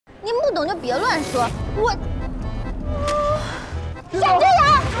您不懂就别乱说。我夏之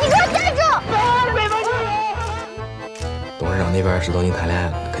阳，你给我站住！北方军人。董事长那边知道您谈恋爱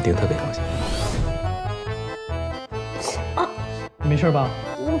了，肯定特别高兴。啊，没事吧？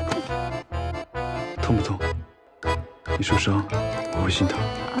痛不痛？你受伤，我会心疼。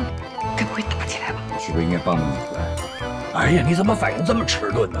该不会打起来吧？是不是应该帮帮你来？哎呀，你怎么反应这么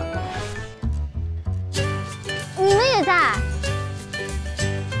迟钝呢？你们也在？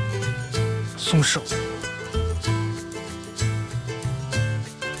松手。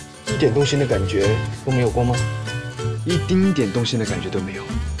一点动心的感觉都没有过吗？一丁点动心的感觉都没有。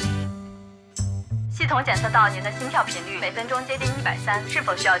系统检测到您的心跳频率每分钟接近130，是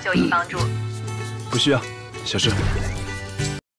否需要就医帮助？不需要，小事。